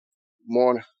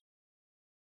Morning.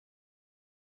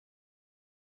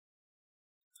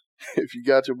 If you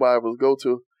got your Bibles, go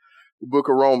to the book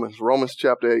of Romans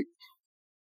chapter 8.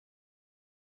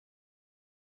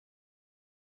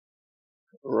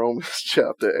 Romans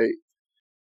chapter 8.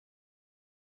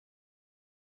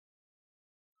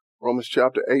 Romans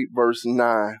chapter 8, verse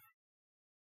 9.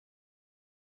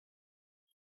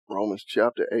 Romans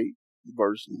chapter 8,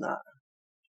 verse 9.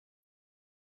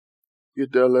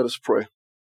 Get there, let us pray.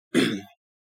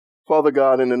 Father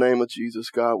God, in the name of Jesus,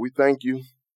 God, we thank you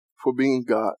for being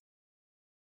God,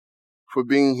 for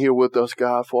being here with us,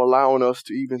 God, for allowing us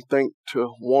to even think,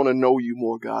 to want to know you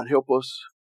more, God. Help us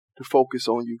to focus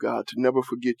on you, God, to never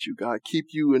forget you, God. Keep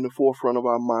you in the forefront of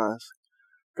our minds.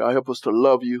 God, help us to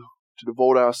love you, to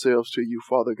devote ourselves to you,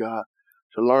 Father God,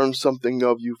 to learn something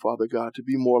of you, Father God, to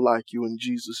be more like you. In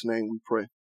Jesus' name we pray.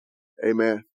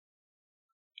 Amen.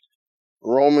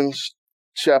 Romans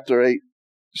chapter 8,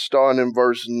 starting in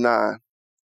verse 9.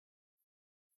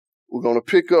 We're going to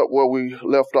pick up where we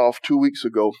left off 2 weeks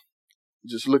ago,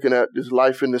 just looking at this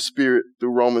life in the Spirit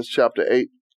through Romans chapter 8.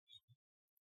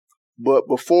 But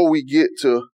before we get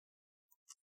to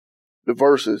the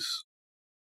verses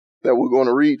that we're going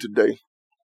to read today,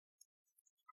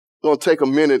 we're going to take a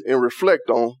minute and reflect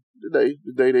on the day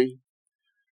they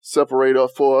separate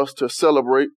us for us to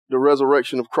celebrate the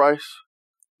resurrection of Christ.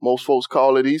 Most folks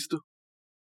call it Easter.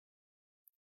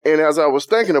 And as I was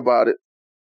thinking about it,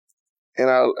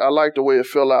 and I like the way it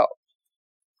fell out,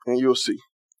 and you'll see,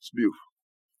 it's beautiful.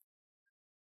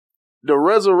 The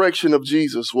resurrection of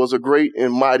Jesus was a great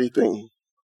and mighty thing,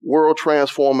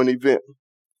 world-transforming event.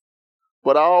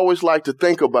 But I always like to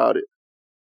think about it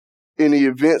in the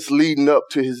events leading up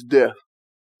to his death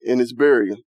and his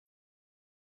burial.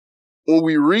 When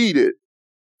we read it,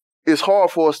 it's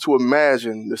hard for us to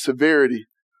imagine the severity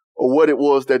of what it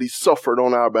was that he suffered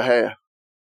on our behalf.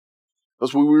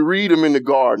 Because when we read him in the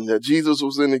garden, that Jesus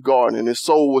was in the garden and his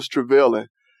soul was travailing,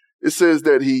 it says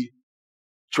that he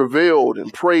travailed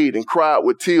and prayed and cried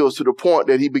with tears to the point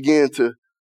that he began to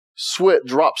sweat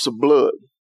drops of blood.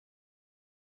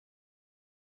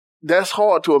 That's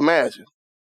hard to imagine.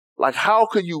 Like, how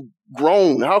could you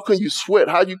groan? How can you sweat?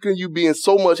 How can you be in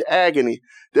so much agony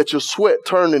that your sweat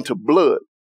turned into blood?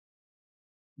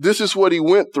 This is what he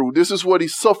went through. This is what he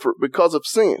suffered because of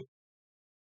sin.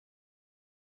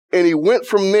 And he went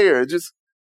from there. Just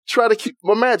try to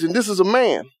imagine, this is a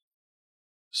man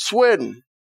sweating.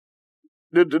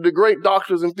 The great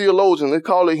doctors and theologians, they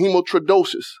call it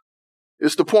hematidrosis.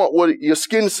 It's the point where your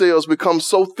skin cells become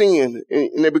so thin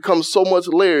and they become so much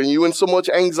layered and you're in so much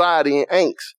anxiety and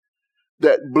angst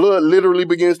that blood literally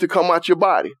begins to come out your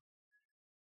body.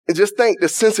 And just think the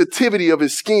sensitivity of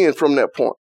his skin from that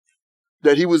point,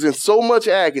 that he was in so much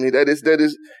agony that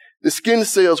the skin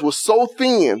cells were so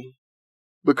thin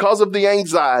because of the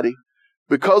anxiety,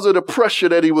 because of the pressure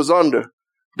that he was under,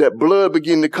 that blood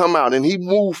began to come out. And he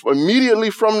moved immediately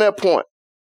from that point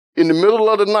in the middle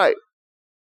of the night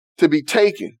to be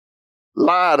taken,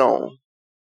 lied on,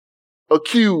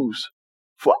 accused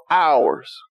for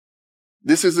hours.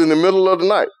 This is in the middle of the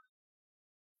night.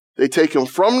 They take him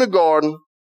from the garden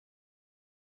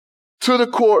to the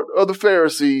court of the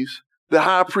Pharisees. The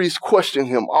high priest questioned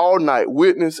him all night,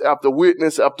 witness after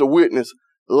witness after witness,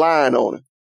 lying on him.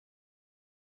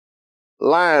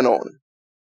 Lying on him.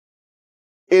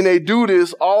 And they do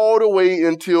this all the way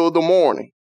until the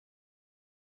morning.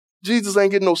 Jesus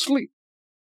ain't getting no sleep.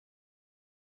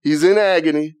 He's in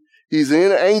agony. He's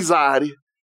in anxiety.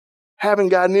 Haven't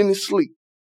gotten any sleep.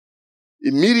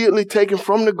 Immediately taken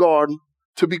from the garden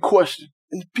to be questioned.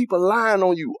 And people lying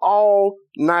on you all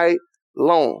night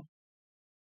long.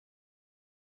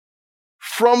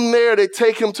 From there, they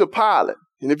take him to Pilate.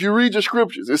 And if you read the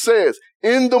scriptures, it says,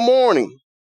 in the morning.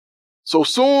 So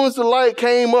soon as the light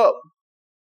came up,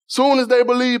 soon as they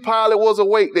believed Pilate was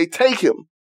awake, they take him,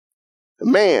 a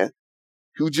man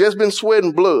who just been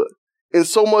sweating blood, in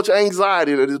so much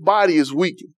anxiety that his body is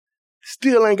weakened,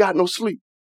 still ain't got no sleep.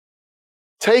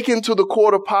 Taken to the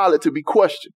court of Pilate to be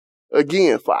questioned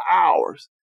again for hours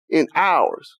and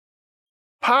hours.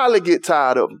 Pilate get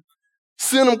tired of him,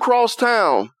 send him cross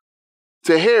town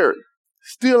to Herod,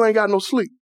 still ain't got no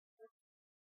sleep.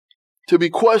 To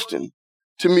be questioned,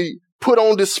 to be put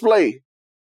on display.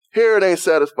 Herod ain't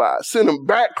satisfied. Send him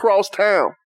back across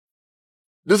town.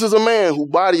 This is a man whose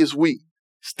body is weak,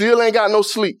 still ain't got no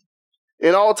sleep,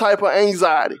 in all type of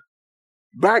anxiety.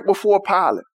 Back before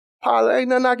Pilate. Pilate ain't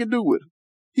nothing I can do with him.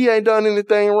 He ain't done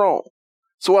anything wrong.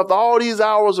 So after all these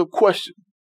hours of questioning,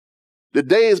 the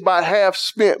day is about half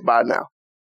spent by now.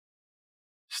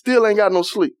 Still ain't got no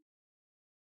sleep.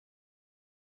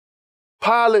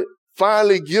 Pilate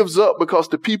finally gives up because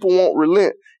the people won't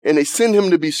relent, and they send him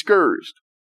to be scourged.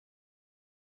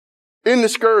 In the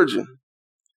scourging,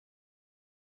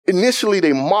 initially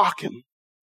they mock him.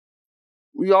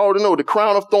 We already know the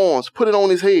crown of thorns, put it on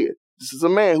his head. This is a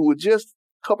man who had just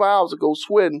a couple hours ago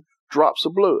sweating drops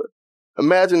of blood.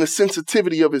 Imagine the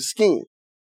sensitivity of his skin,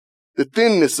 the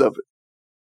thinness of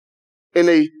it. And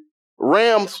they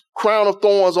ram's crown of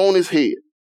thorns on his head.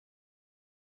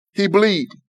 He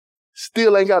bleeds.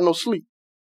 Still ain't got no sleep.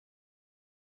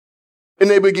 And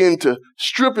they begin to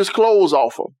strip his clothes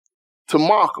off him, to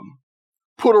mock him,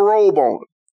 put a robe on him,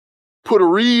 put a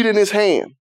reed in his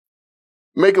hand,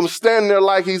 make him stand there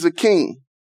like he's a king,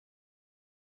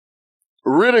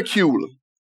 ridicule him,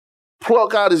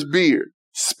 pluck out his beard,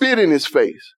 spit in his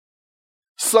face.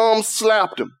 Some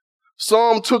slapped him.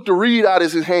 Some took the reed out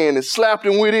of his hand and slapped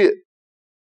him with it.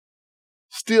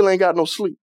 Still ain't got no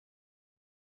sleep.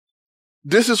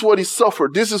 This is what he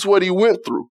suffered. This is what he went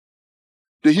through.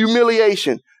 The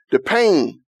humiliation, the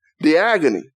pain, the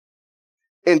agony.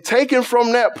 And taken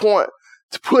from that point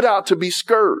to put out to be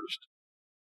scourged.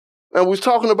 And we're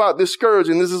talking about this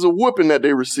scourging. This is a whipping that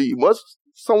they received. Much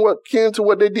somewhat akin to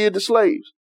what they did to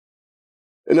slaves.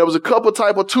 And there was a couple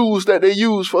type of tools that they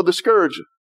used for the scourging.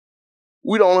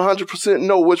 We don't 100%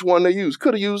 know which one they used.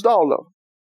 Could have used all of them.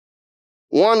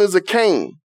 One is a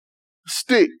cane, a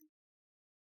stick,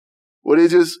 where they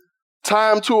just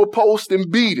tie him to a post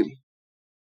and beat him.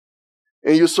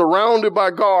 And you're surrounded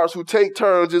by guards who take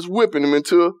turns just whipping him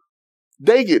until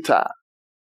they get tired.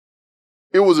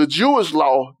 It was a Jewish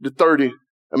law, the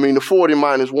 40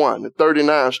 minus 1, the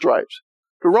 39 stripes.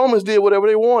 The Romans did whatever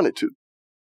they wanted to.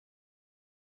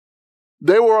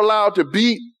 They were allowed to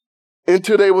beat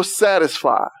until they were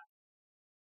satisfied.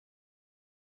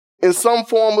 In some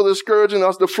form of the scourging,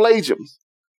 us the flagellums,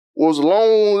 was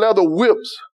long leather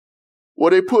whips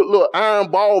where they put little iron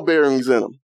ball bearings in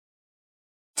them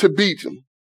to beat them.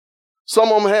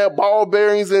 Some of them had ball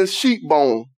bearings and sheep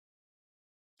bone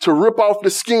to rip off the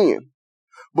skin.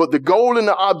 But the goal and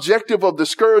the objective of the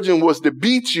scourging was to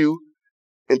beat you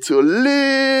until a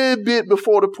little bit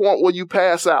before the point where you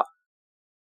pass out,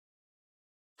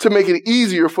 to make it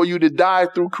easier for you to die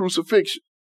through crucifixion.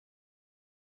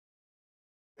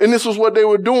 And this was what they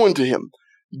were doing to him,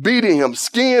 beating him,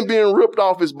 skin being ripped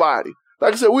off his body.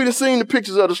 Like I said, we'd have seen the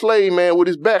pictures of the slave man with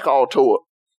his back all tore up.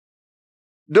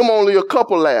 Them only a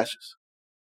couple lashes.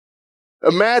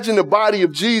 Imagine the body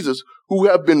of Jesus who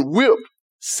have been whipped.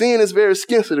 Sin is very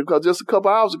sensitive because just a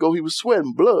couple hours ago he was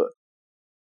sweating blood.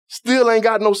 Still ain't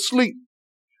got no sleep.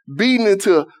 Beaten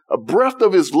into a breath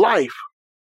of his life.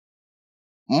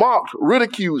 Mocked,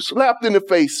 ridiculed, slapped in the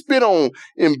face, spit on,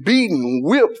 and beaten,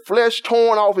 whipped, flesh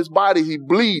torn off his body, he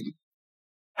bleeding.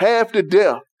 Half to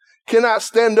death. Cannot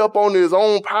stand up on his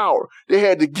own power. They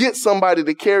had to get somebody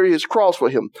to carry his cross for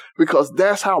him because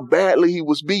that's how badly he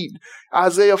was beaten.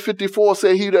 Isaiah 54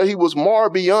 said that he was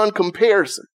marred beyond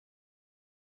comparison.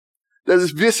 That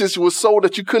his visage was so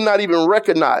that you could not even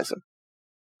recognize him.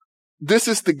 This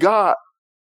is the God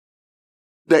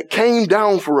that came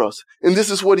down for us. And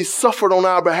this is what he suffered on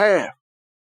our behalf.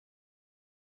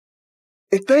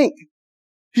 And think,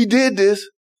 he did this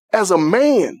as a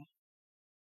man.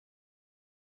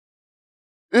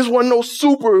 This wasn't no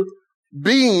super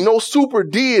being, no super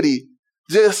deity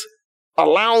just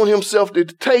allowing himself to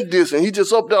take this. And he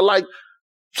just up there like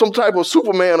some type of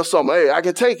Superman or something. Hey, I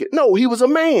can take it. No, he was a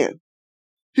man.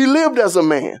 He lived as a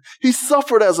man. He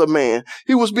suffered as a man.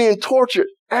 He was being tortured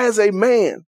as a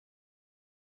man.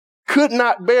 Could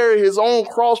not bear his own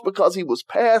cross because he was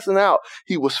passing out.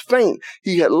 He was faint.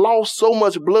 He had lost so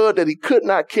much blood that he could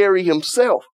not carry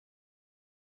himself.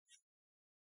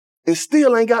 And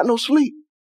still ain't got no sleep.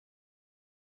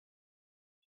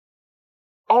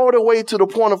 All the way to the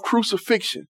point of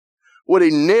crucifixion, where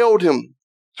they nailed him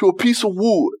to a piece of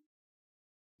wood.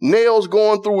 Nails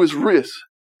going through his wrist.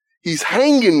 He's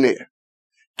hanging there.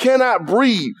 Cannot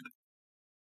breathe.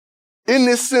 In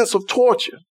this sense of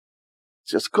torture.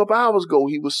 Just a couple hours ago,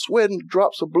 he was sweating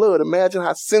drops of blood. Imagine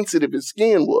how sensitive his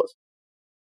skin was.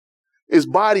 His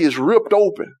body is ripped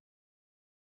open.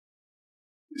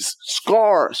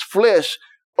 Scars, flesh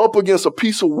up against a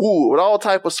piece of wood with all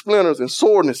type of splinters and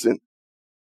soreness in it.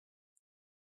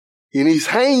 And he's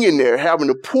hanging there, having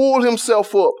to pull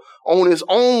himself up on his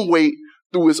own weight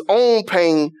through his own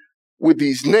pain with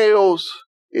these nails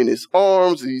in his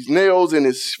arms, these nails in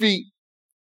his feet,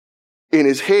 in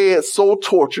his head, so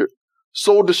tortured,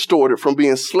 so distorted from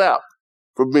being slapped,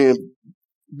 from being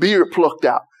beard plucked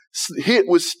out, hit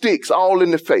with sticks all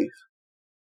in the face.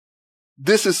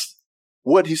 This is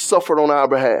what he suffered on our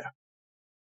behalf.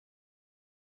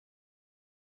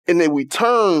 And then we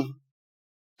turn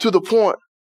to the point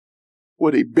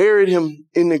where they buried him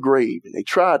in the grave and they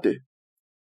tried to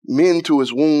mend to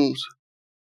his wounds,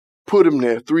 put him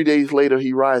there. 3 days later,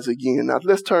 he rises again. Now,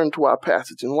 let's turn to our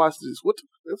passage and watch this.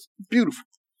 That's beautiful.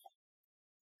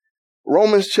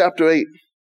 Romans chapter 8,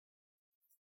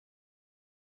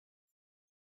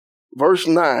 verse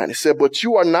 9. It said, but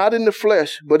you are not in the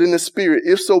flesh, but in the spirit,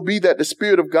 if so be that the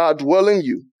Spirit of God dwell in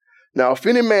you. Now, if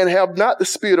any man have not the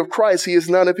Spirit of Christ, he is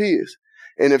none of his.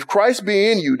 And if Christ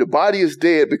be in you, the body is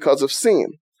dead because of sin,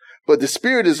 but the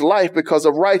Spirit is life because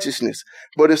of righteousness.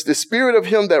 But it's the Spirit of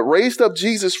him that raised up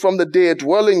Jesus from the dead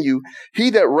dwell in you. He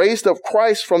that raised up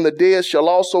Christ from the dead shall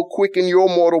also quicken your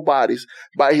mortal bodies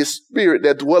by his Spirit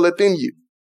that dwelleth in you.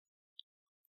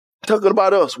 Talking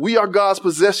about us, we are God's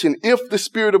possession if the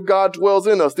Spirit of God dwells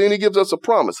in us. Then he gives us a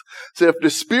promise. So if the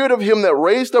Spirit of him that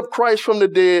raised up Christ from the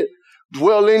dead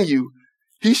dwell in you,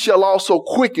 he shall also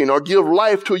quicken or give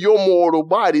life to your mortal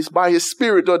bodies by his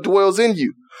Spirit that dwells in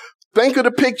you. Think of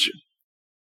the picture.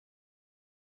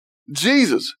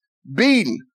 Jesus,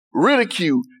 beaten,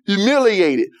 ridiculed,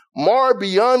 humiliated, marred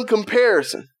beyond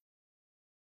comparison.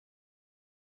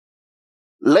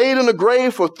 Laid in the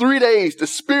grave for 3 days, the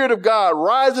Spirit of God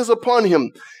rises upon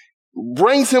him,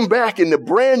 brings him back in the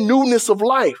brand newness of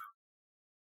life.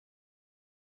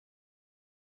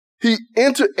 He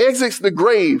exits the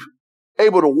grave,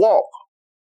 able to walk,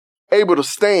 able to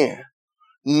stand.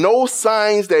 No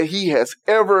signs that he has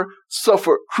ever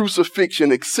suffered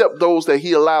crucifixion except those that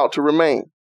he allowed to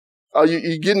remain. Are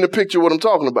you getting the picture of what I'm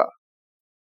talking about?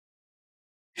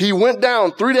 He went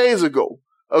down 3 days ago,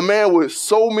 a man with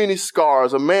so many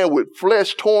scars, a man with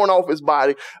flesh torn off his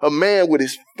body, a man with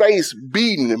his face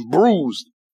beaten and bruised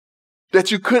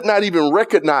that you could not even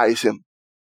recognize him.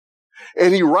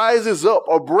 And he rises up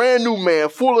a brand new man,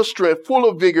 full of strength, full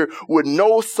of vigor, with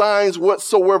no signs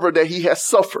whatsoever that he has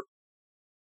suffered.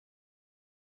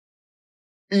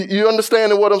 You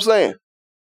understanding what I'm saying?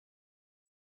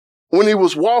 When he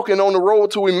was walking on the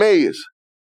road to Emmaus,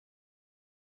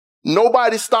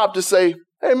 nobody stopped to say,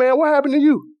 hey man, what happened to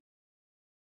you?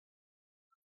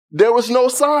 There was no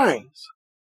signs.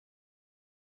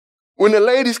 When the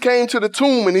ladies came to the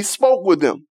tomb and he spoke with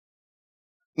them,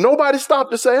 nobody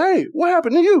stopped to say, hey, what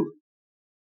happened to you?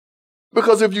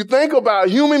 Because if you think about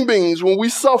human beings, when we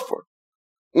suffer,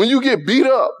 when you get beat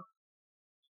up,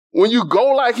 when you go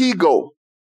like he go,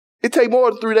 it take more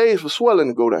than 3 days for swelling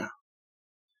to go down.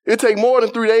 It take more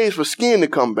than 3 days for skin to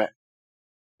come back.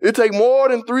 It take more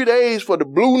than 3 days for the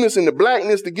blueness and the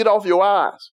blackness to get off your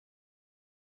eyes.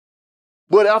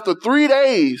 But after 3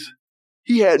 days,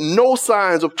 he had no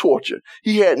signs of torture.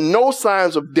 He had no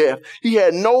signs of death. He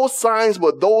had no signs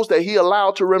but those that he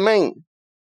allowed to remain.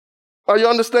 Are you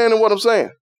understanding what I'm saying?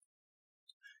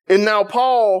 And now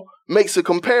Paul makes a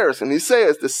comparison. He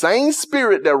says, the same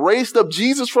Spirit that raised up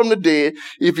Jesus from the dead,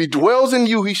 if he dwells in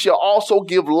you, he shall also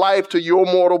give life to your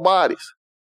mortal bodies.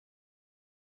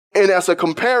 And that's a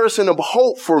comparison of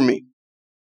hope for me.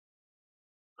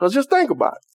 Because just think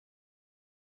about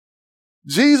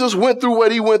it. Jesus went through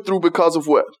what he went through because of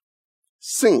what?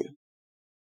 Sin.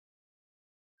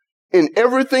 And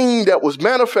everything that was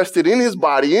manifested in his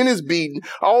body, in his beating,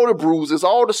 all the bruises,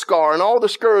 all the scarring, all the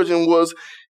scourging was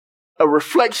a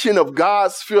reflection of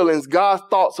God's feelings, God's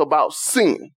thoughts about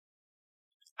sin.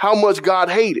 How much God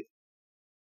hated.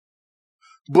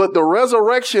 But the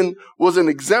resurrection was an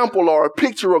example or a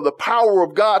picture of the power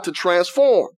of God to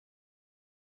transform.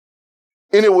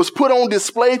 And it was put on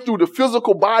display through the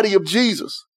physical body of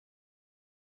Jesus.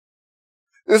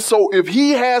 And so if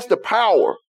he has the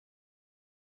power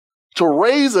to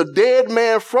raise a dead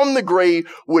man from the grave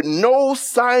with no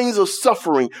signs of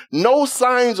suffering, no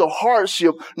signs of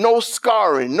hardship, no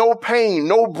scarring, no pain,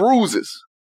 no bruises,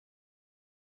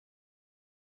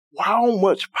 how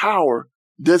much power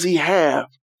does he have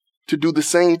to do the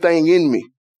same thing in me?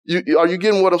 Are you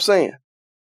getting what I'm saying?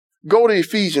 Go to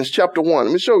Ephesians chapter 1.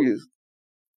 Let me show you.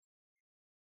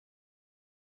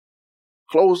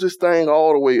 Close this thing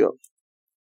all the way up.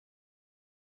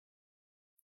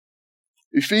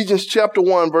 Ephesians chapter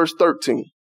 1, verse 13.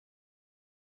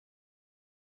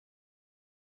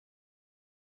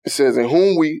 It says, in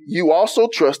whom you also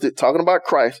trusted, talking about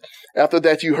Christ, after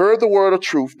that you heard the word of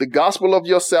truth, the gospel of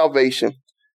your salvation,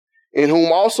 in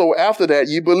whom also after that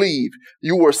you believed,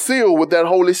 you were sealed with that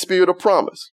Holy Spirit of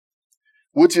promise,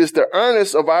 which is the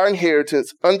earnest of our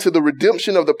inheritance unto the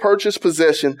redemption of the purchased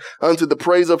possession unto the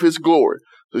praise of his glory.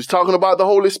 So he's talking about the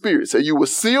Holy Spirit. So you were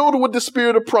sealed with the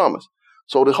Spirit of promise.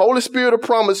 So the Holy Spirit of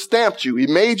promise stamped you. He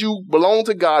made you belong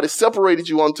to God. It separated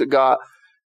you unto God.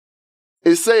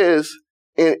 It says,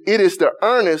 and it is the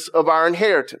earnest of our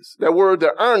inheritance. That word,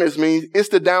 the earnest, means it's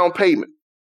the down payment.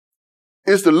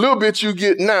 It's the little bit you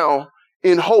get now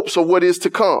in hopes of what is to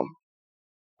come.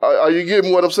 Are you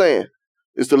getting what I'm saying?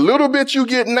 It's the little bit you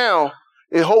get now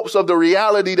in hopes of the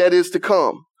reality that is to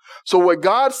come. So what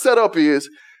God set up is,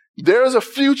 there's a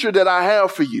future that I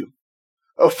have for you.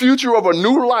 A future of a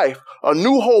new life, a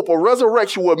new hope, a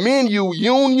resurrection where me and you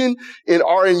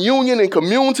are in union and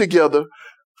commune together,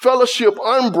 fellowship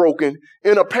unbroken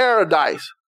in a paradise.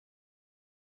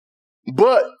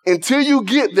 But until you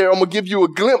get there, I'm going to give you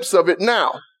a glimpse of it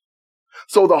now.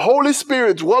 So the Holy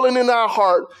Spirit dwelling in our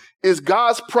heart is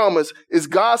God's promise, is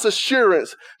God's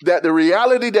assurance that the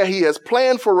reality that he has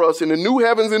planned for us in the new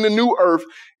heavens and the new earth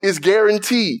is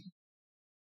guaranteed.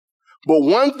 But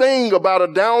one thing about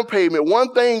a down payment,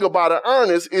 one thing about an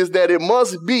earnest is that it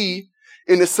must be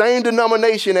in the same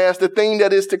denomination as the thing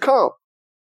that is to come.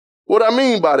 What I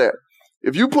mean by that,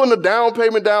 if you put a down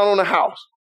payment down on a house,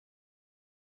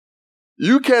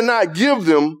 you cannot give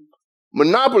them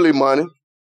monopoly money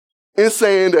in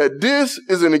saying that this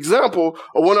is an example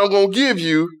of what I'm going to give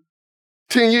you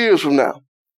 10 years from now.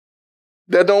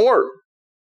 That don't work.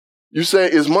 You say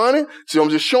it's money, so I'm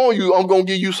just showing you I'm going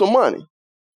to give you some money.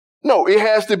 No, it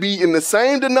has to be in the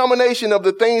same denomination of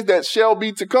the things that shall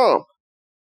be to come.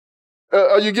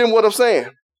 Are you getting what I'm saying?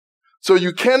 So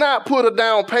you cannot put a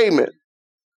down payment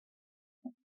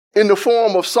in the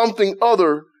form of something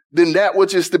other than that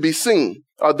which is to be seen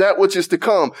or that which is to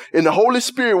come. And the Holy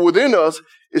Spirit within us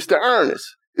is the earnest.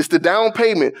 It's the down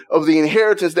payment of the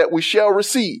inheritance that we shall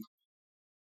receive.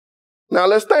 Now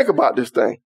let's think about this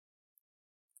thing.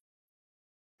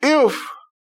 If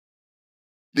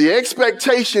the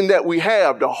expectation that we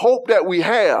have, the hope that we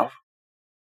have,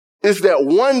 is that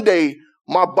one day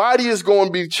my body is going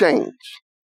to be changed,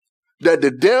 that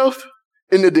the death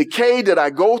and the decay that I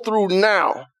go through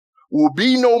now will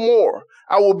be no more.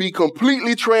 I will be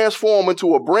completely transformed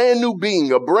into a brand new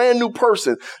being, a brand new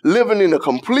person, living in a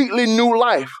completely new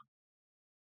life.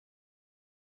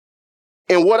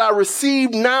 And what I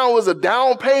receive now is a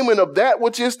down payment of that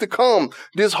which is to come.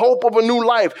 This hope of a new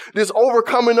life, this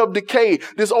overcoming of decay,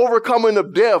 this overcoming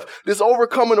of death, this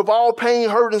overcoming of all pain,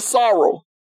 hurt, and sorrow.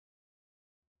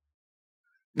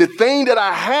 The thing that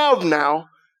I have now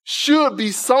should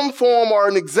be some form or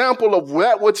an example of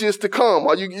that which is to come.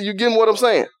 Are you getting what I'm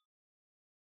saying?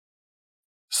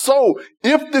 So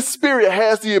if the Spirit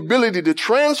has the ability to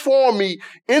transform me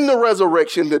in the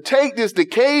resurrection, to take this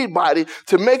decayed body,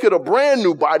 to make it a brand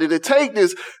new body, to take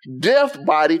this death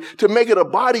body, to make it a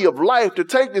body of life, to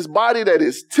take this body that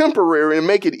is temporary and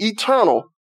make it eternal,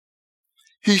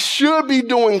 he should be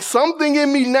doing something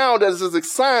in me now that is a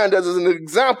sign, that is an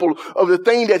example of the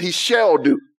thing that he shall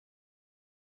do.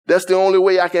 That's the only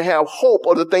way I can have hope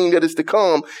of the thing that is to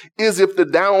come, is if the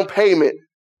down payment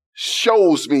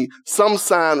shows me some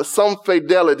sign, some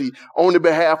fidelity on the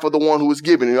behalf of the one who is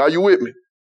giving it. Are you with me?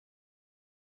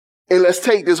 And let's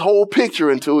take this whole picture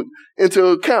into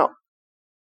account.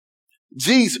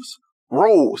 Jesus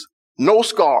rose, no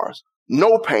scars,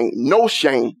 no pain, no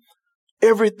shame,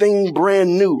 everything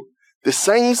brand new. The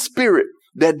same Spirit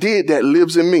that did that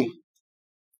lives in me.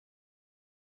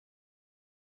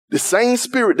 The same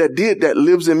Spirit that did that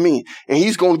lives in me. And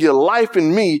he's going to give life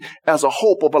in me as a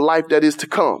hope of a life that is to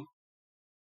come.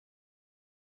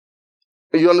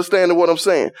 Are you understanding what I'm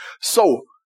saying? So,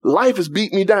 life has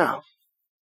beat me down.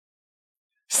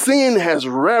 Sin has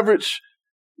ravaged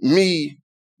me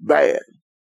bad.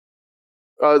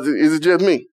 Is it just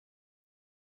me?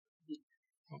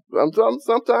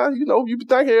 Sometimes, you be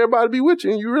thinking everybody be with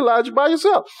you and you realize you're by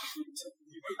yourself.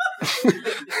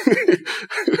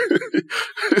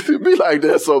 It be like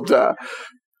that sometimes.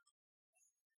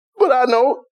 But I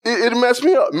know it messed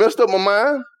me up, messed up my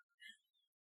mind.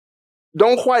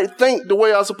 Don't quite think the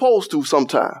way I'm supposed to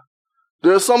sometimes.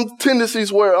 There are some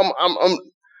tendencies where I'm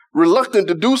reluctant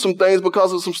to do some things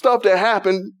because of some stuff that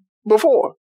happened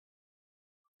before.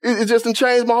 It just done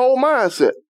changed my whole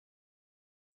mindset.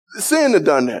 Sin had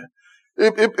done that.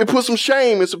 It put some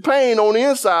shame and some pain on the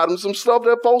inside and some stuff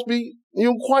that folks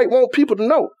you quite want people to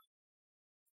know.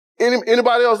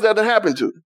 Anybody else that happened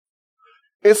to?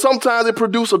 And sometimes it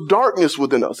produces a darkness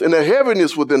within us and a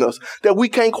heaviness within us that we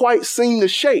can't quite seem to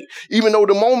shake. Even though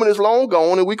the moment is long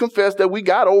gone and we confess that we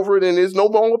got over it and it's no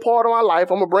longer part of my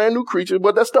life. I'm a brand new creature,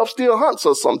 but that stuff still haunts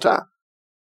us sometimes.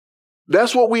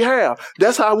 That's what we have.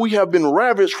 That's how we have been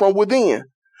ravaged from within.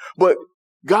 But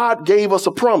God gave us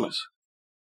a promise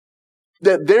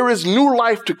that there is new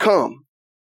life to come.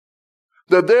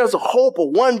 That there's a hope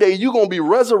of one day you're going to be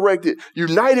resurrected,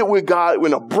 united with God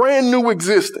in a brand new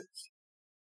existence.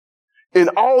 And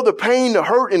all the pain, the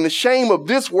hurt, and the shame of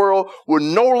this world will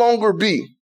no longer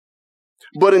be.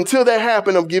 But until that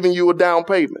happens, I'm giving you a down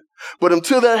payment. But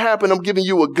until that happens, I'm giving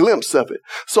you a glimpse of it.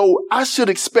 So I should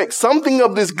expect something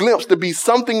of this glimpse to be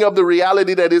something of the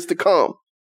reality that is to come.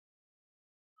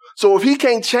 So if he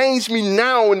can't change me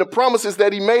now in the promises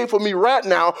that he made for me right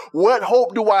now, what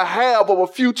hope do I have of a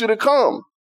future to come?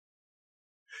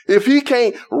 If he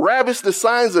can't ravish the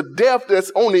signs of death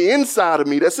that's on the inside of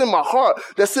me, that's in my heart,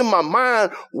 that's in my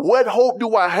mind, what hope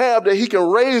do I have that he can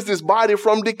raise this body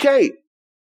from decay?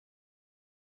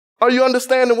 Are you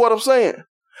understanding what I'm saying?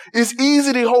 It's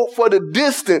easy to hope for the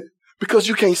distant because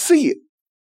you can't see it.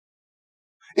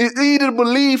 It's easy to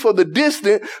believe for the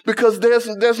distant because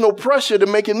there's no pressure to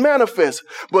make it manifest.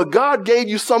 But God gave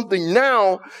you something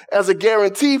now as a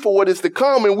guarantee for what is to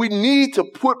come, and we need to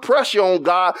put pressure on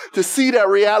God to see that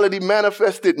reality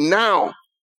manifested now.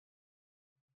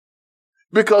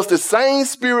 Because the same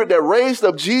spirit that raised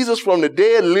up Jesus from the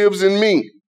dead lives in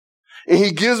me. And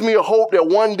he gives me a hope that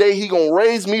one day he going to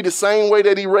raise me the same way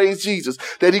that he raised Jesus.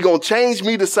 That he going to change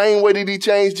me the same way that he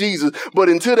changed Jesus. But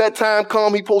until that time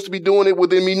come, he's supposed to be doing it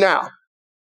within me now.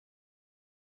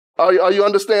 Are you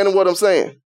understanding what I'm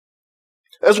saying?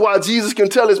 That's why Jesus can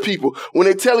tell his people, when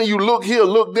they're telling you, look here,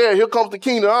 look there, here comes the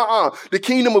kingdom. The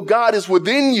kingdom of God is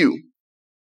within you.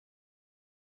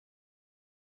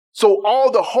 So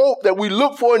all the hope that we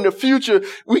look for in the future,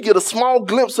 we get a small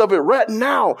glimpse of it right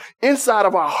now, inside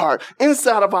of our heart,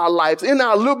 inside of our lives, in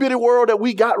our little bitty world that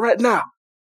we got right now.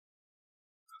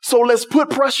 So let's put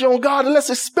pressure on God and let's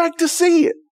expect to see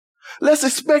it. Let's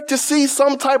expect to see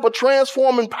some type of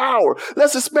transforming power.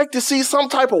 Let's expect to see some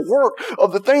type of work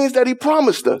of the things that he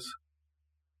promised us.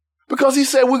 Because he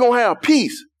said we're going to have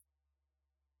peace.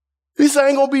 He said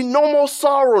ain't going to be no more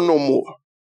sorrow no more.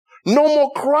 No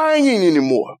more crying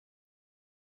anymore.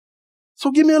 So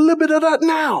give me a little bit of that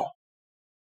now.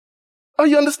 Are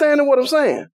you understanding what I'm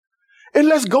saying? And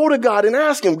let's go to God and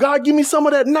ask him, God, give me some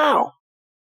of that now.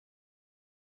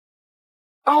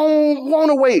 I don't want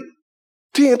to wait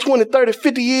 10, 20, 30,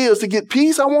 50 years to get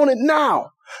peace. I want it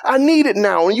now. I need it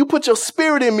now. And you put your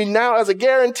spirit in me now as a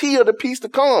guarantee of the peace to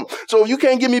come. So if you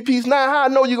can't give me peace now, how I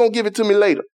know you're going to give it to me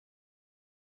later?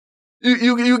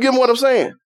 You get what I'm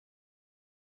saying?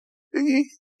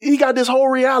 He got this whole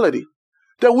reality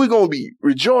that we're going to be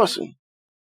rejoicing.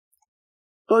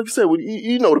 Like I said,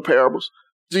 you know the parables.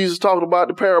 Jesus talked about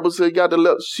the parables. Said he got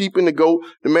the sheep and the goat,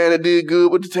 the man that did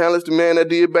good with the talents, the man that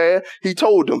did bad. He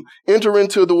told them, enter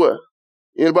into the what?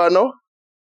 Anybody know?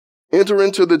 Enter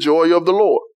into the joy of the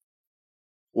Lord.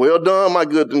 Well done, my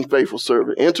good and faithful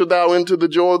servant. Enter thou into the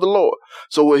joy of the Lord.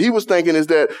 So what he was thinking is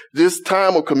that this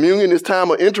time of communion, this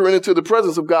time of entering into the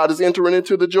presence of God is entering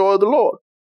into the joy of the Lord.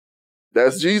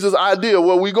 That's Jesus' idea of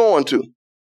where we're going to.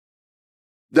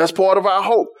 That's part of our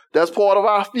hope. That's part of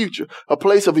our future. A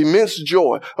place of immense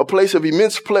joy, a place of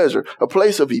immense pleasure, a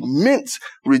place of immense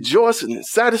rejoicing and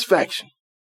satisfaction.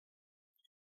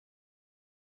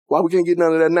 Why we can't get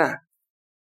none of that now?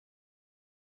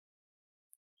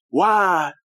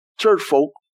 Why church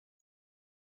folk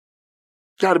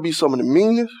got to be some of the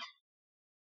meanest,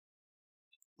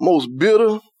 most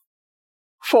bitter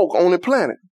folk on the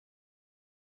planet?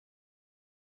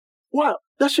 Why?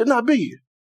 That should not be.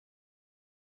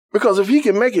 Because if he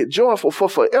can make it joyful for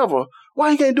forever,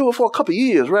 why he can't do it for a couple of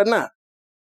years right now?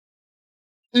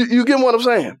 You get what I'm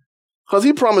saying? Because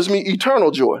he promised me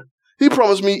eternal joy. He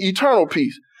promised me eternal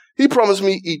peace. He promised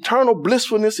me eternal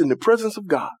blissfulness in the presence of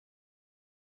God.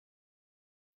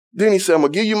 Then he said, I'm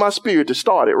going to give you my spirit to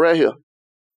start it right here.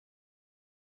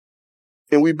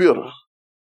 And we bitter.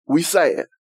 We sad.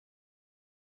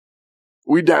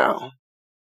 We down.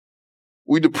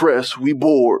 We depressed. We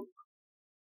bored.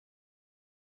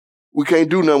 We can't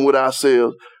do nothing with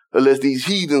ourselves unless these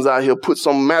heathens out here put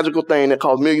some magical thing that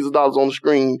costs millions of dollars on the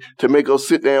screen to make us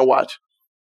sit there and watch.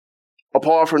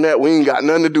 Apart from that, we ain't got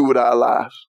nothing to do with our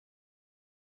lives.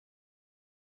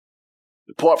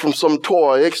 Apart from some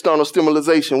toy, external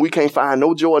stimulation, we can't find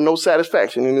no joy, no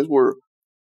satisfaction in this world.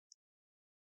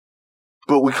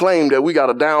 But we claim that we got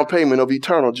a down payment of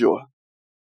eternal joy.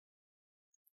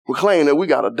 We claim that we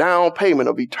got a down payment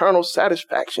of eternal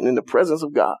satisfaction in the presence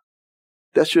of God.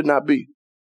 That should not be.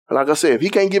 And like I said, if he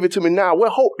can't give it to me now,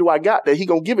 what hope do I got that he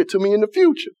going to give it to me in the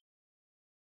future?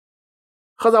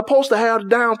 Because I'm supposed to have the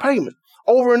down payment.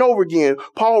 Over and over again,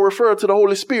 Paul referred to the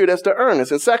Holy Spirit as the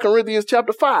earnest. In 2 Corinthians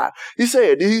chapter 5, he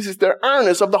said he's the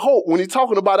earnest of the hope when he's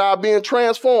talking about our being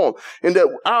transformed and that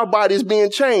our body is being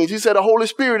changed. He said the Holy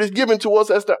Spirit is given to us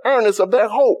as the earnest of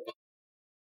that hope.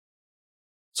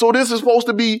 So this is supposed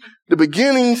to be the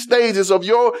beginning stages of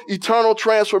your eternal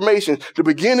transformation, the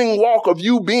beginning walk of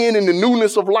you being in the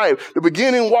newness of life, the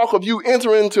beginning walk of you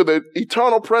entering into the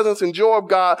eternal presence and joy of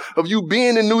God, of you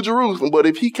being in New Jerusalem. But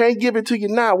if he can't give it to you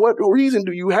now, what reason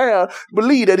do you have to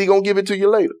believe that he's going to give it to you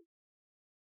later?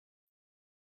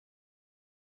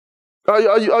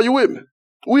 Are you with me?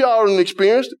 We all done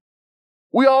experienced it.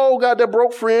 We all got that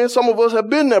broke friend. Some of us have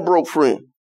been that broke friend.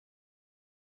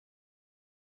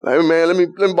 Like, hey man, let me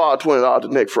borrow $20 the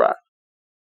next Friday.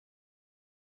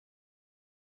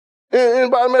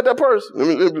 Anybody met that person?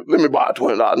 Let me borrow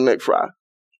 $20 the next Friday.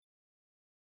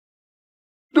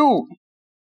 Dude,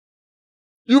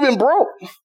 you've been broke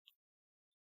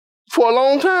for a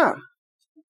long time.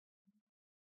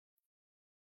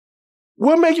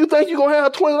 What makes you think you're going to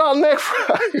have $20 next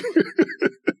Friday?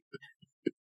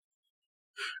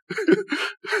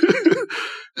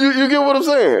 You get what I'm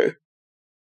saying?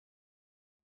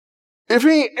 If he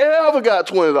ain't ever got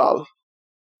 $20,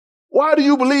 why do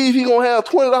you believe he's going to have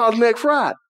 $20 next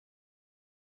Friday?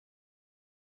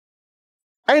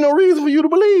 Ain't no reason for you to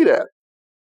believe that.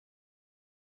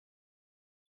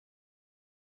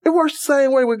 It works the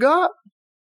same way with God.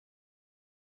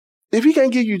 If he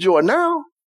can't give you joy now,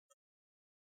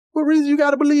 what reason you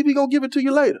got to believe he's going to give it to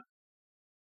you later?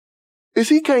 If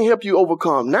he can't help you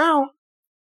overcome now,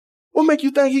 what make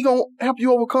you think he's going to help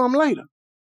you overcome later?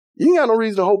 You ain't got no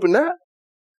reason to hope in that.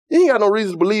 You ain't got no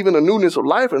reason to believe in the newness of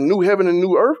life and a new heaven and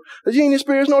new earth, because you ain't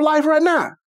experienced no life right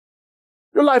now.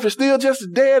 Your life is still just as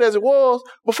dead as it was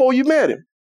before you met him.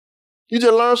 You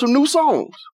just learned some new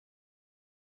songs.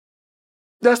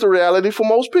 That's the reality for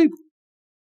most people.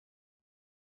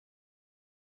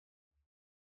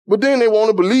 But then they want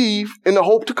to believe in the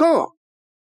hope to come.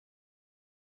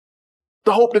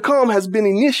 The hope to come has been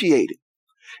initiated.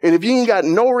 And if you ain't got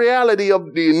no reality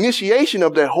of the initiation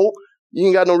of that hope, you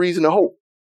ain't got no reason to hope.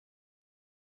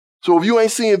 So if you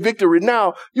ain't seeing victory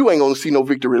now, you ain't going to see no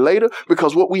victory later,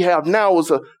 because what we have now is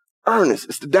a earnest.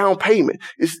 It's the down payment.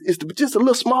 It's just a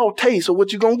little small taste of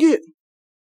what you're going to get.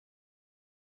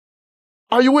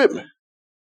 Are you with me?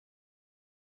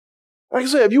 Like I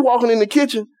said, if you walking in the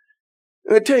kitchen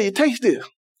and they tell you, taste this,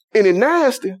 and it's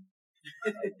nasty,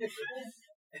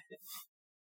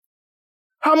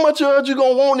 how much of it you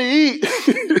going to want to eat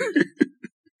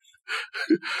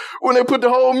when they put the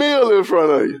whole meal in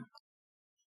front of you?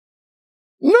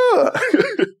 None.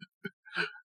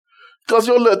 Because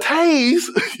your little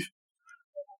taste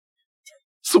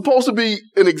supposed to be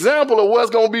an example of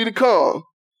what's going to be to come.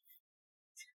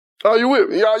 Are you with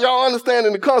me? Y'all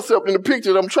understanding the concept and the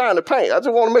picture that I'm trying to paint. I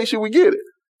just want to make sure we get it.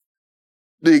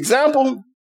 The example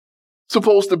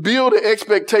supposed to build an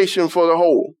expectation for the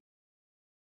whole.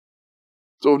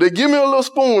 So if they give me a little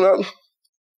spoon,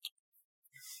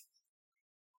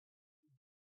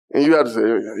 and you have to say,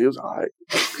 yeah, it was all right.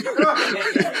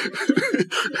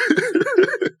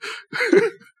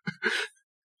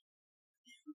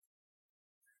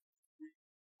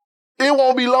 It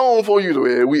won't be long for you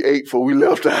to, we ate before we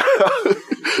left out.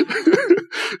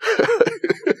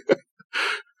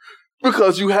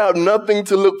 Because you have nothing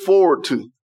to look forward to.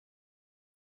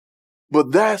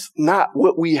 But that's not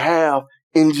what we have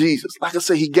in Jesus. Like I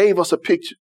said, he gave us a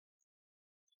picture.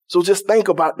 So just think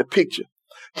about the picture.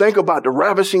 Think about the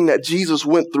ravishing that Jesus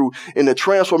went through and the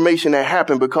transformation that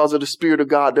happened because of the Spirit of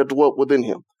God that dwelt within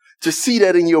him. Just see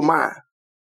that in your mind.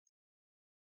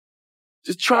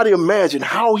 Just try to imagine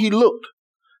how he looked.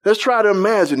 Let's try to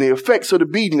imagine the effects of the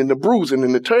beating and the bruising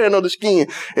and the tearing of the skin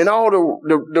and all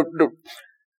the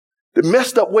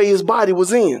messed up way his body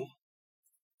was in.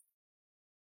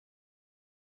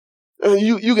 And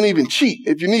you can even cheat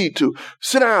if you need to.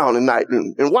 Sit down at night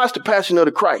and watch the Passion of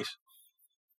the Christ.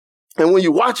 And when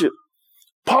you watch it,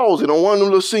 pause it on one of them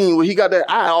little scenes where he got that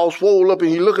eye all swole up and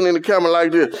he looking in the camera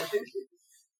like this.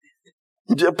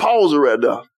 Just pause it right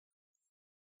there.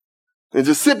 And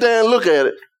just sit there and look at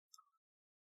it.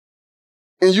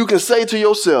 And you can say to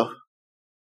yourself,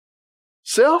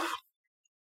 self,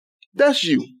 that's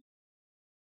you.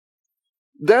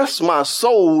 That's my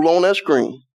soul on that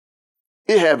screen.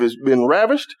 It has been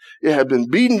ravished. It has been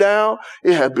beaten down.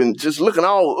 It has been just looking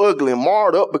all ugly and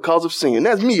marred up because of sin.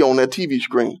 That's me on that TV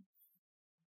screen.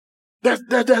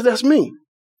 That's me.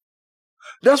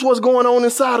 That's what's going on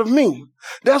inside of me.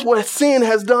 That's what sin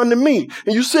has done to me.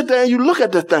 And you sit there and you look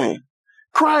at the thing.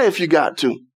 Cry if you got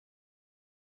to.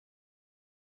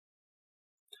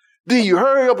 Then you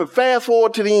hurry up and fast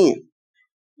forward to the end.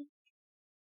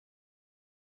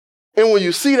 And when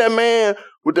you see that man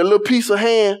with that little piece of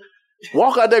hand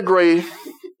walk out that grave,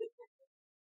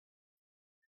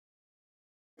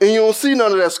 and you don't see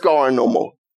none of that scarring no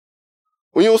more.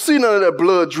 When you don't see none of that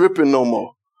blood dripping no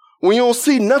more. when you don't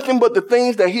see nothing but the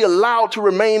things that he allowed to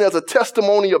remain as a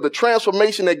testimony of the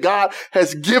transformation that God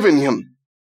has given him,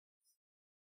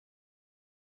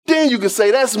 then you can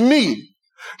say, that's me.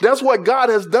 That's what God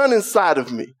has done inside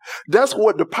of me. That's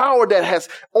what the power that has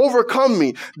overcome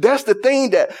me. That's the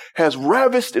thing that has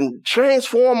ravished and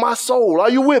transformed my soul. Are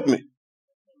you with me?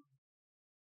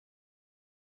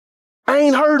 I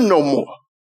ain't hurting no more.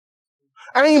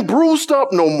 I ain't bruised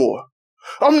up no more.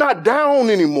 I'm not down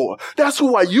anymore. That's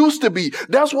who I used to be.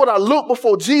 That's what I looked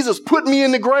before Jesus put me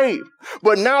in the grave.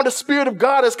 But now the Spirit of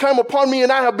God has come upon me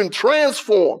and I have been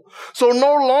transformed. So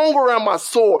no longer am I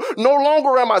sore. No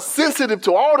longer am I sensitive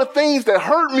to all the things that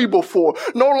hurt me before.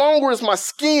 No longer is my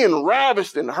skin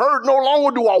ravished and hurt. No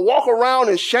longer do I walk around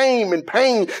in shame and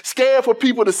pain, scared for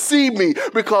people to see me,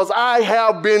 because I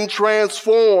have been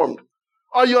transformed.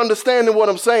 Are you understanding what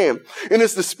I'm saying? And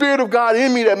it's the Spirit of God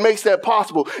in me that makes that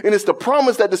possible. And it's the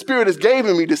promise that the Spirit has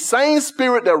given me. The same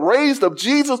Spirit that raised up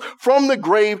Jesus from the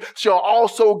grave shall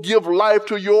also give life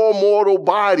to your mortal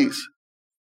bodies.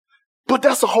 But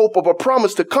that's a hope of a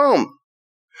promise to come.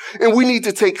 And we need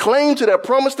to take claim to that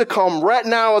promise to come right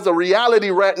now as a reality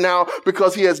right now,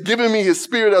 because he has given me his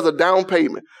Spirit as a down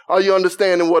payment. Are you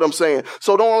understanding what I'm saying?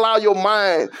 So don't allow your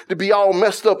mind to be all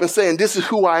messed up and saying, this is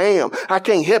who I am. I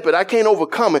can't help it. I can't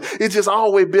overcome it. It's just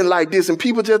always been like this. And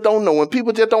people just don't know. And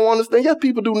people just don't understand. Yes,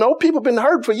 people do know. People have been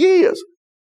hurt for years.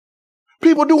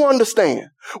 People do understand.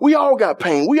 We all got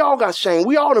pain. We all got shame.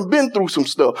 We all have been through some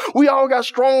stuff. We all got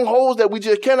strongholds that we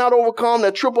just cannot overcome,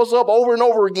 that trip us up over and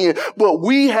over again. But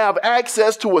we have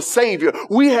access to a Savior.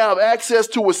 We have access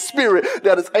to a Spirit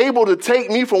that is able to take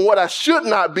me from what I should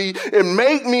not be and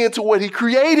make me into what he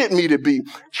created me to be.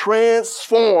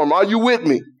 Transform. Are you with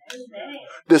me? Amen.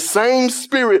 The same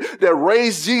Spirit that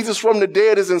raised Jesus from the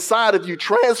dead is inside of you,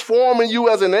 transforming you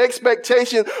as an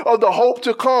expectation of the hope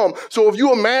to come. So if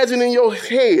you imagine in your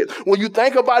head, when you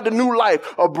think about the new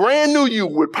life, a brand new you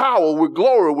with power, with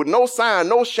glory, with no sign,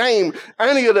 no shame,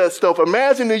 any of that stuff,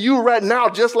 imagine the you right now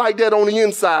just like that on the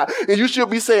inside. And you should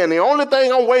be saying, the only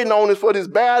thing I'm waiting on is for this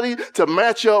body to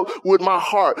match up with my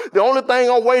heart. The only thing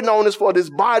I'm waiting on is for this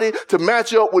body to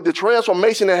match up with the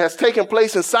transformation that has taken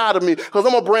place inside of me, because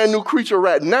I'm a brand new creature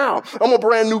right now. I'm a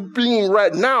brand new being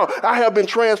right now. I have been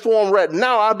transformed right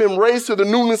now. I've been raised to the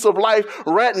newness of life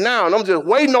right now. And I'm just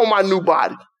waiting on my new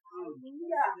body.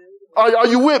 Are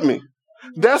you with me?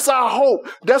 That's our hope.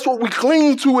 That's what we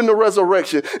cling to in the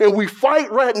resurrection. And we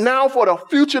fight right now for the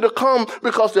future to come,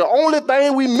 because the only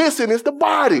thing we missing is the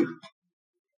body.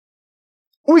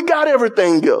 We got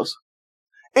everything else.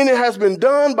 And it has been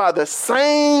done by the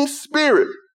same Spirit.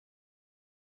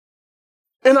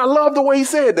 And I love the way he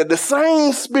said that, the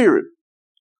same Spirit.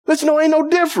 Let you know, ain't no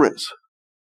difference.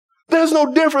 There's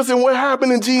no difference in what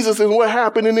happened in Jesus and what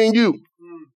happened in you.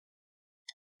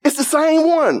 It's the same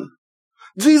one.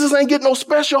 Jesus ain't get no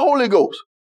special Holy Ghost.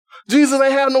 Jesus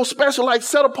ain't have no special, like,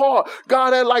 set apart.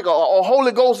 God had like a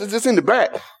Holy Ghost is just in the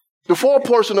back. The fourth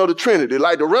person of the Trinity,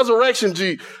 like the resurrection G.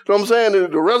 You know what I'm saying?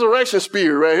 The resurrection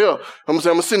Spirit right here. I'm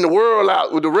saying, I'm going to send the world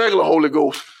out with the regular Holy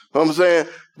Ghost. You know what I'm saying?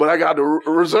 But I got the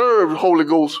reserved Holy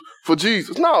Ghost for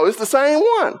Jesus. No, it's the same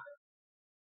one.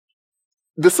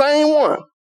 The same one.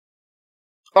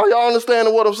 Are y'all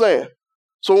understanding what I'm saying?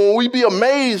 So when we be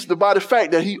amazed by the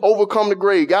fact that he overcome the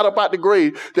grave, got up out the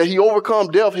grave, that he overcome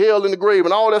death, hell, in the grave,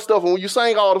 and all that stuff, and when you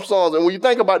sing all them songs, and when you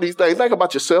think about these things, think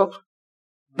about yourself.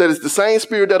 That it's the same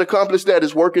Spirit that accomplished that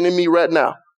is working in me right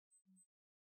now.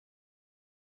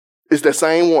 It's that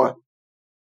same one.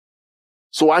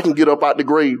 So I can get up out the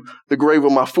grave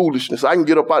of my foolishness. I can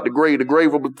get up out the grave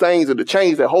of the things and the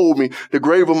chains that hold me, the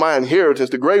grave of my inheritance,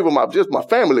 the grave of my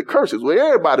family curses, where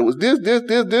everybody was this, and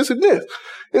this.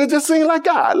 And it just seemed like,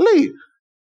 God, leave.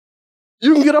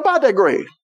 You can get up out that grave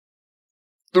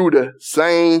through the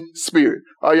same Spirit.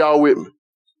 Are y'all with me?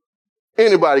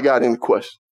 Anybody got any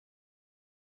questions?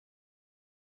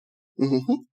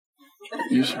 Mm-hmm.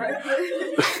 You should.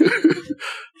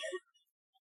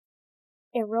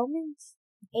 In Romans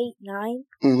 8:9,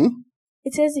 mm-hmm.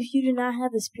 It says, if you do not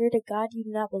have the Spirit of God, you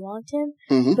do not belong to him.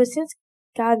 Mm-hmm. But since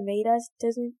God made us,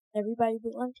 doesn't everybody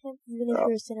belong to him, even if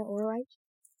you're a sinner or right?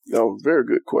 No, very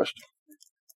good question.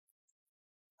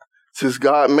 Since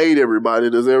God made everybody,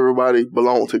 does everybody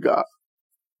belong to God?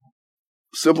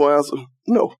 Simple answer,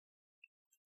 no.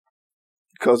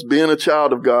 Because being a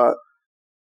child of God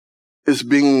is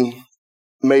being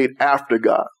made after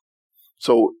God.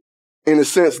 So in the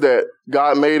sense that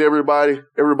God made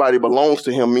everybody belongs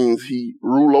to him, means he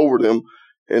rule over them,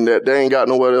 and that they ain't got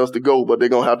nowhere else to go, but they're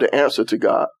going to have to answer to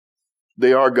God.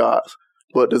 They are God's.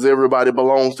 But does everybody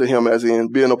belongs to him, as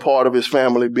in being a part of his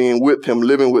family, being with him,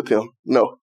 living with him?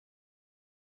 No.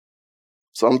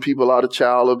 Some people are the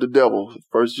child of the devil.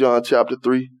 1 John chapter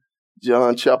 3,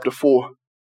 John chapter 4.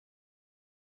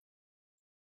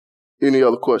 Any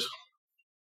other questions?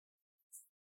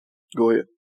 Go ahead.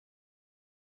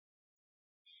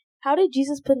 How did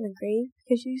Jesus put in the grave?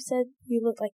 Because you said we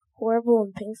looked like horrible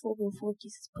and painful before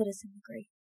Jesus put us in the grave.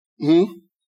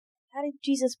 How did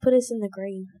Jesus put us in the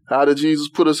grave? How did Jesus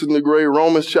put us in the grave?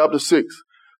 Romans chapter 6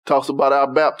 talks about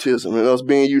our baptism and us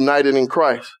being united in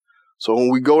Christ. So when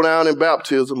we go down in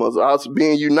baptism, as us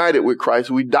being united with Christ,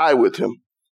 we die with him.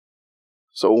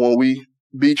 So when we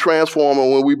be transformed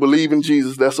and when we believe in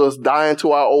Jesus, that's us dying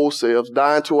to our old selves,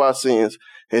 dying to our sins,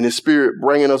 and his Spirit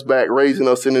bringing us back, raising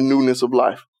us in the newness of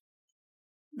life.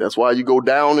 That's why you go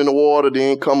down in the water,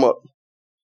 then come up.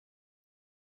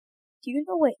 Do you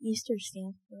know what Easter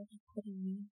stands for? What do you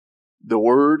mean? The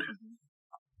word?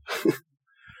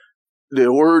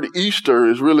 The word Easter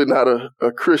is really not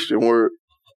a Christian word.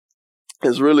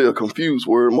 It's really a confused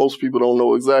word. Most people don't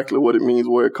know exactly what it means,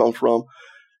 where it comes from.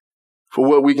 For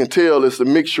what we can tell, it's a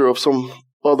mixture of some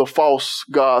other false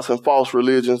gods and false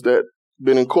religions that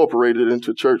been incorporated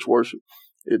into church worship.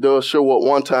 It does show up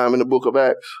one time in the book of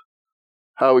Acts.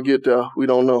 How we get there, we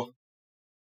don't know.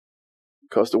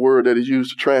 Because the word that is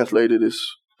used to translate it is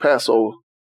Passover.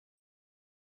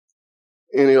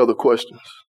 Any other questions?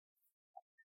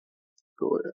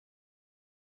 Go ahead.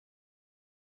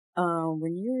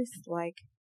 When you're like,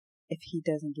 if he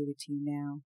doesn't give it to you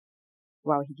now,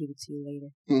 why would he give it to you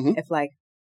later? Mm-hmm. If like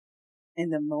in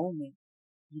the moment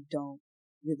you don't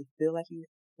really feel like you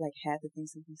like had the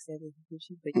things that he said that he gives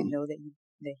you, but you know that he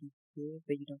did,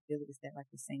 but you don't feel it, is that like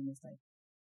the same as like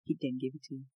he didn't give it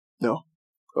to you? No.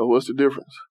 What's the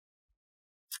difference?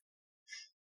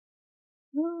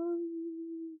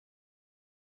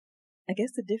 I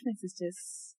guess the difference is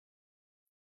just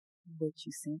what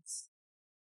you sense.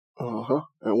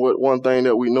 And what one thing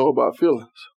that we know about feelings?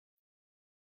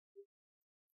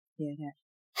 Yeah, that.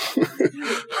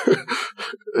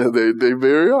 And they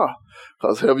vary are.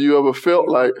 Because have you ever felt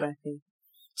like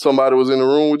somebody was in the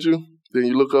room with you, then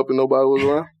you look up and nobody was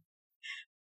around?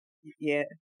 Yeah,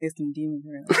 there's some demons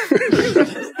around.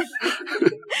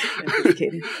 I'm just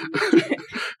kidding.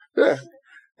 Yeah.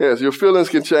 Yes, your feelings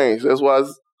can change. That's why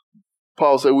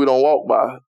Paul said we don't walk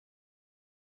by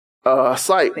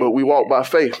sight, but we walk by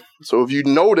faith. So if you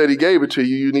know that he gave it to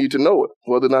you, you need to know it,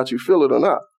 whether or not you feel it or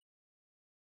not.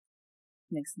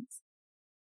 Makes sense.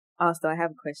 Also, I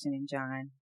have a question in John.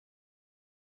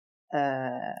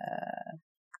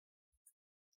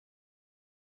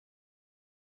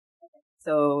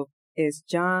 So it's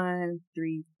John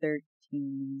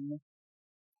 3:13,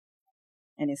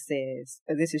 and it says,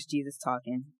 this is Jesus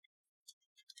talking.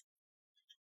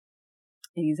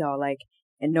 And he's all like,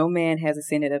 and no man has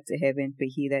ascended up to heaven, but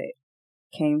he that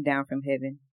came down from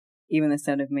heaven, even the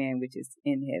Son of Man, which is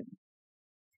in heaven.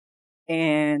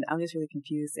 And I'm just really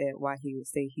confused at why he would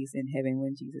say he's in heaven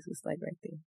when Jesus was like right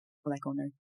there, like on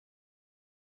earth.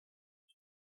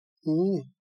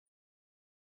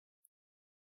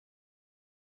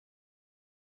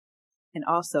 And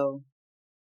also,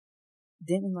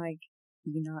 didn't like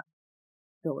Enoch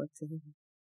go up to heaven?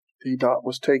 Enoch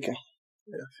was taken.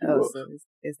 Yes, so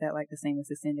is that like the same as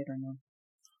ascended or no?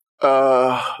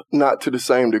 Not to the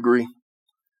same degree.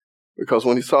 Because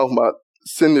when he's talking about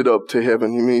ascended up to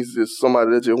heaven, he means it's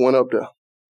somebody that just went up there.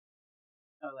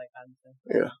 Oh, like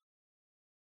yeah.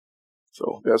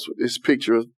 So that's what this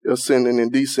picture of ascending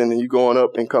and descending. You going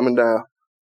up and coming down.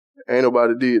 Ain't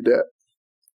nobody did that.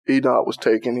 Enoch was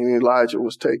taken and Elijah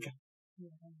was taken.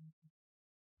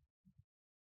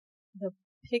 The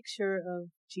picture of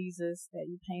Jesus that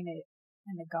you painted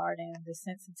in the garden, the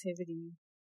sensitivity,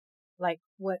 like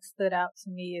what stood out to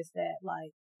me is that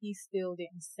like he still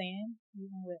didn't sin,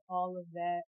 even with all of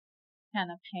that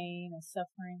kind of pain and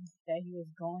suffering that he was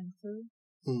going through.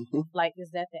 Mm-hmm. Like,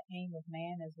 is that the aim of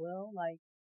man as well? Like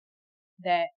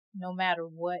that no matter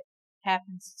what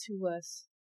happens to us,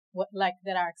 what like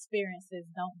that our experiences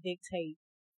don't dictate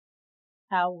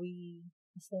how we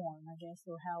perform, I guess,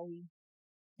 or how we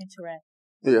interact.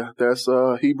 Yeah, that's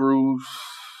Hebrews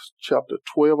chapter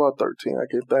 12 or 13, I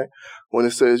can't think, when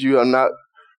it says you are not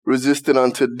resisted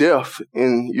unto death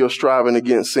in your striving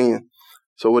against sin.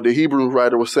 So what the Hebrew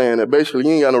writer was saying, that basically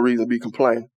you ain't got no reason to be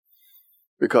complaining.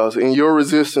 Because in your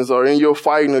resistance or in your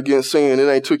fighting against sin, it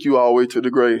ain't took you all the way to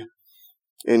the grave.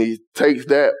 And he takes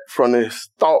that from this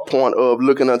thought point of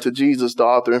looking unto Jesus, the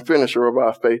author and finisher of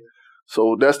our faith.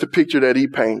 So that's the picture that he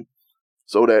painted.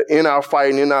 So that in our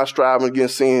fighting, in our striving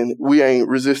against sin, we ain't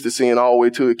resisted sin all the way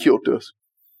till it killed us.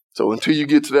 So until you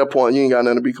get to that point, you ain't got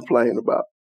nothing to be complaining about.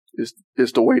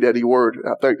 It's the way that he worded it.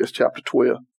 I think that's chapter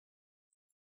 12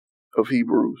 of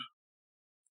Hebrews.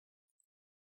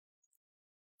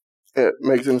 It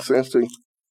makes any sense to you?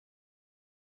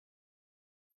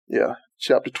 Yeah,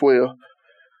 chapter 12,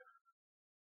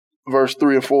 verse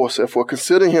 3 and 4 said, "For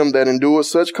consider him that endureth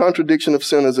such contradiction of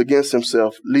sinners against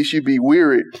himself, lest you be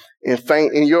wearied and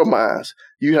faint in your minds.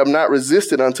 You have not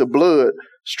resisted unto blood,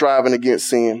 striving against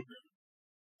sin."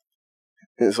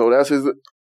 And so that's his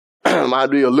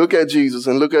idea. Look at Jesus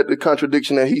and look at the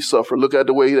contradiction that he suffered. Look at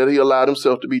the way that he allowed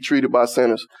himself to be treated by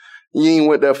sinners. You ain't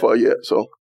went that far yet, so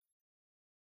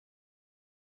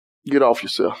get off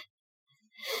yourself.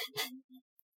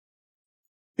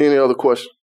 Any other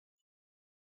question?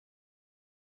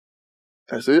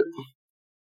 That's it.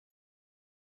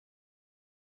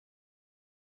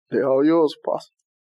 They're all yours, Apostle.